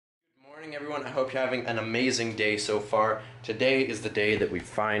Morning everyone, I hope you're having an amazing day so far. Today is the day that we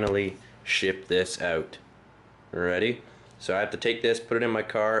finally ship this out. Ready? So I have to take this, put it in my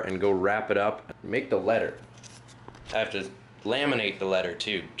car, and go wrap it up. Make the letter. I have to laminate the letter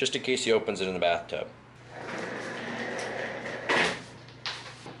too, just in case he opens it in the bathtub.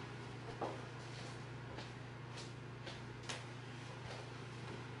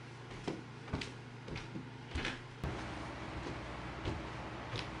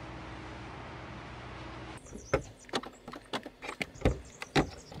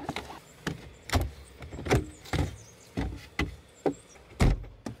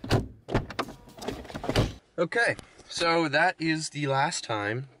 Okay, so that is the last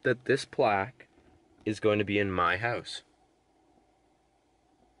time that this plaque is going to be in my house.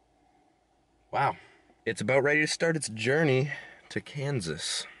 Wow, it's about ready to start its journey to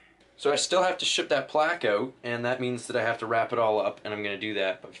Kansas. So I still have to ship that plaque out, and that means that I have to wrap it all up, and I'm gonna do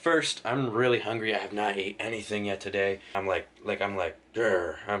that. But first, I'm really hungry. I have not ate anything yet today. I'm hangry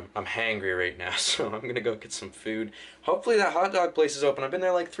right now, so I'm gonna go get some food. Hopefully that hot dog place is open. I've been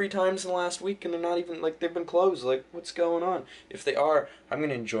there like 3 times in the last week, and they're not even, like, they've been closed. Like, what's going on? If they are, I'm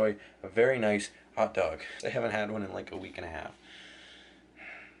gonna enjoy a very nice hot dog. I haven't had one in like a week and a half.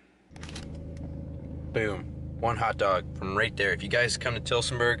 Boom. One hot dog from right there. If you guys come to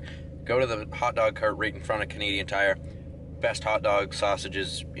Tillsonburg, go to the hot dog cart right in front of Canadian Tire. Best hot dog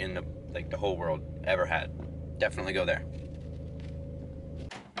sausages in the whole world ever had. Definitely go there.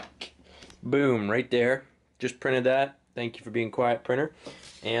 Boom, right there. Just printed that. Thank you for being quiet, printer.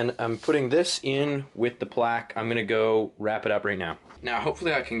 And I'm putting this in with the plaque. I'm gonna go wrap it up right now. Now,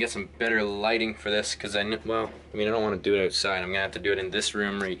 hopefully I can get some better lighting for this, because I don't want to do it outside. I'm gonna have to do it in this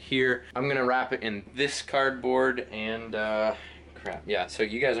room right here. I'm gonna wrap it in this cardboard and crap. Yeah, so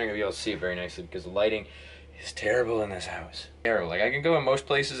you guys aren't gonna be able to see it very nicely because the lighting is terrible in this house. Terrible. Like, I can go in most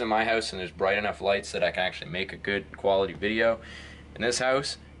places in my house and there's bright enough lights that I can actually make a good quality video. In this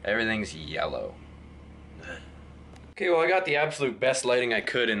house, everything's yellow. Okay, well, I got the absolute best lighting I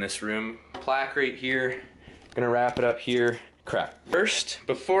could in this room. Plaque right here. Gonna wrap it up here. Crap. First,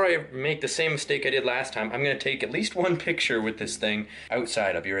 before I make the same mistake I did last time, I'm gonna take at least one picture with this thing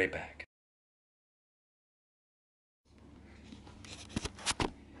outside. I'll be right back.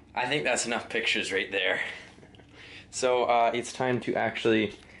 I think that's enough pictures right there. So it's time to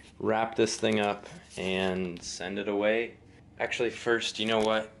actually wrap this thing up and send it away. Actually, first, you know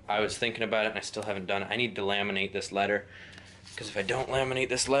what? I was thinking about it and I still haven't done it. I need to laminate this letter, because if I don't laminate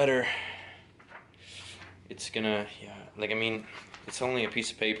this letter, it's gonna, it's only a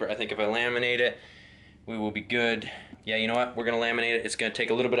piece of paper. I think if I laminate it, we will be good. Yeah, you know what? We're gonna laminate it. It's gonna take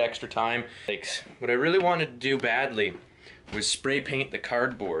a little bit extra time. What I really wanted to do badly was spray paint the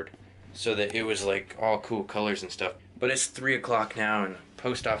cardboard so that it was like all cool colors and stuff. But it's 3 o'clock now and the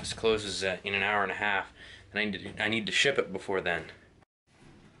post office closes in an hour and a half, and I need to ship it before then.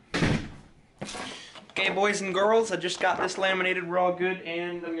 Okay, boys and girls, I just got this laminated. We're all good,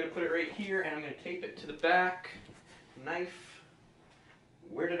 and I'm gonna put it right here, and I'm gonna tape it to the back. Knife.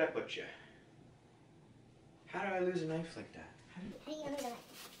 Where did I put you? How did I lose a knife like that? How are you gonna lose a knife?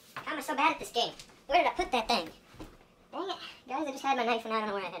 How am I so bad at this game? Where did I put that thing? Dang it. Guys, I just had my knife and I don't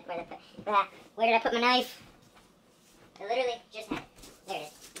know where did I put my knife? I literally just had it. There it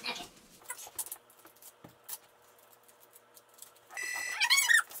is. Okay.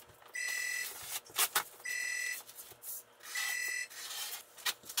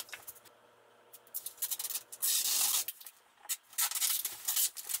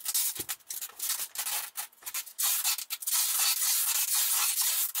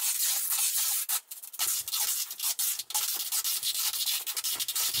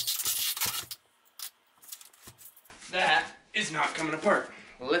 That is not coming apart.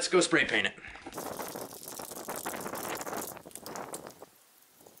 Let's go spray paint it.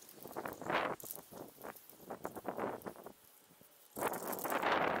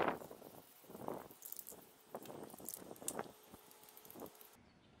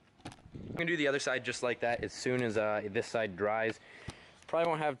 I'm gonna do the other side just like that as soon as this side dries. Probably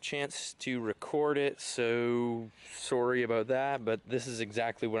won't have a chance to record it, so sorry about that, but this is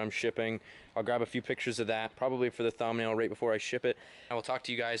exactly what I'm shipping. I'll grab a few pictures of that, probably for the thumbnail right before I ship it. I will talk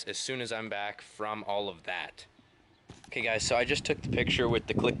to you guys as soon as I'm back from all of that. Okay guys, so I just took the picture with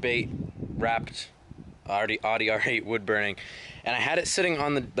the clickbait wrapped Audi R8 wood burning, and I had it sitting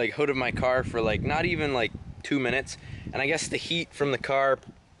on the hood of my car for not even 2 minutes, and I guess the heat from the car,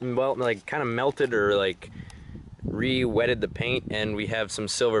 well, kind of melted or re-wetted the paint, and we have some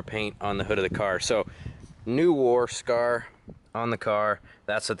silver paint on the hood of the car. So new war scar on the car.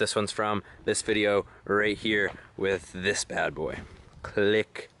 That's what this one's from. This video right here with this bad boy.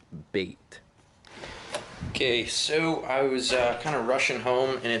 Click bait. Okay, so I was kind of rushing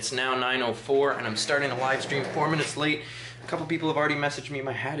home, and it's now 9:04, and I'm starting a live stream 4 minutes late. A couple people have already messaged me.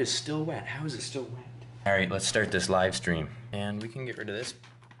 My hat is still wet. How is it still wet? All right, let's start this live stream. And we can get rid of this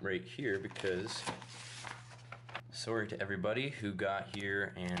right here because sorry to everybody who got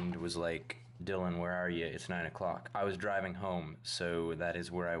here and was like, Dylan, where are you? It's 9 o'clock. I was driving home, so that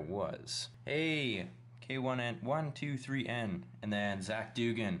is where I was. Hey, K1N, 123N, and then Zach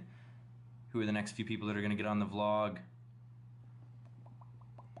Dugan. Who are the next few people that are gonna get on the vlog?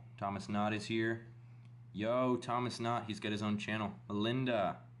 Thomas Knott is here. Yo, Thomas Knott, he's got his own channel.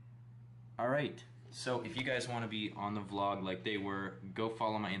 Melinda. All right. So if you guys want to be on the vlog like they were, go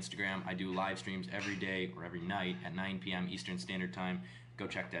follow my Instagram. I do live streams every day or every night at 9 p.m. Eastern Standard Time. Go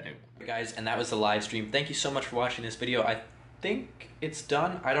check that out. Right, guys, and that was the live stream. Thank you so much for watching this video. I think it's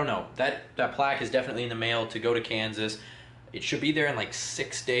done. I don't know. That plaque is definitely in the mail to go to Kansas. It should be there in like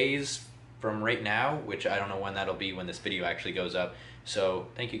 6 days from right now, which I don't know when that'll be when this video actually goes up. So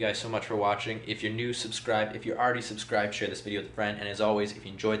thank you guys so much for watching. If you're new, subscribe. If you're already subscribed, share this video with a friend. And as always, if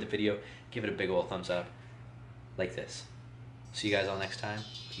you enjoyed the video, give it a big old thumbs up like this. See you guys all next time.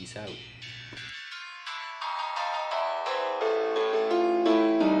 Peace out.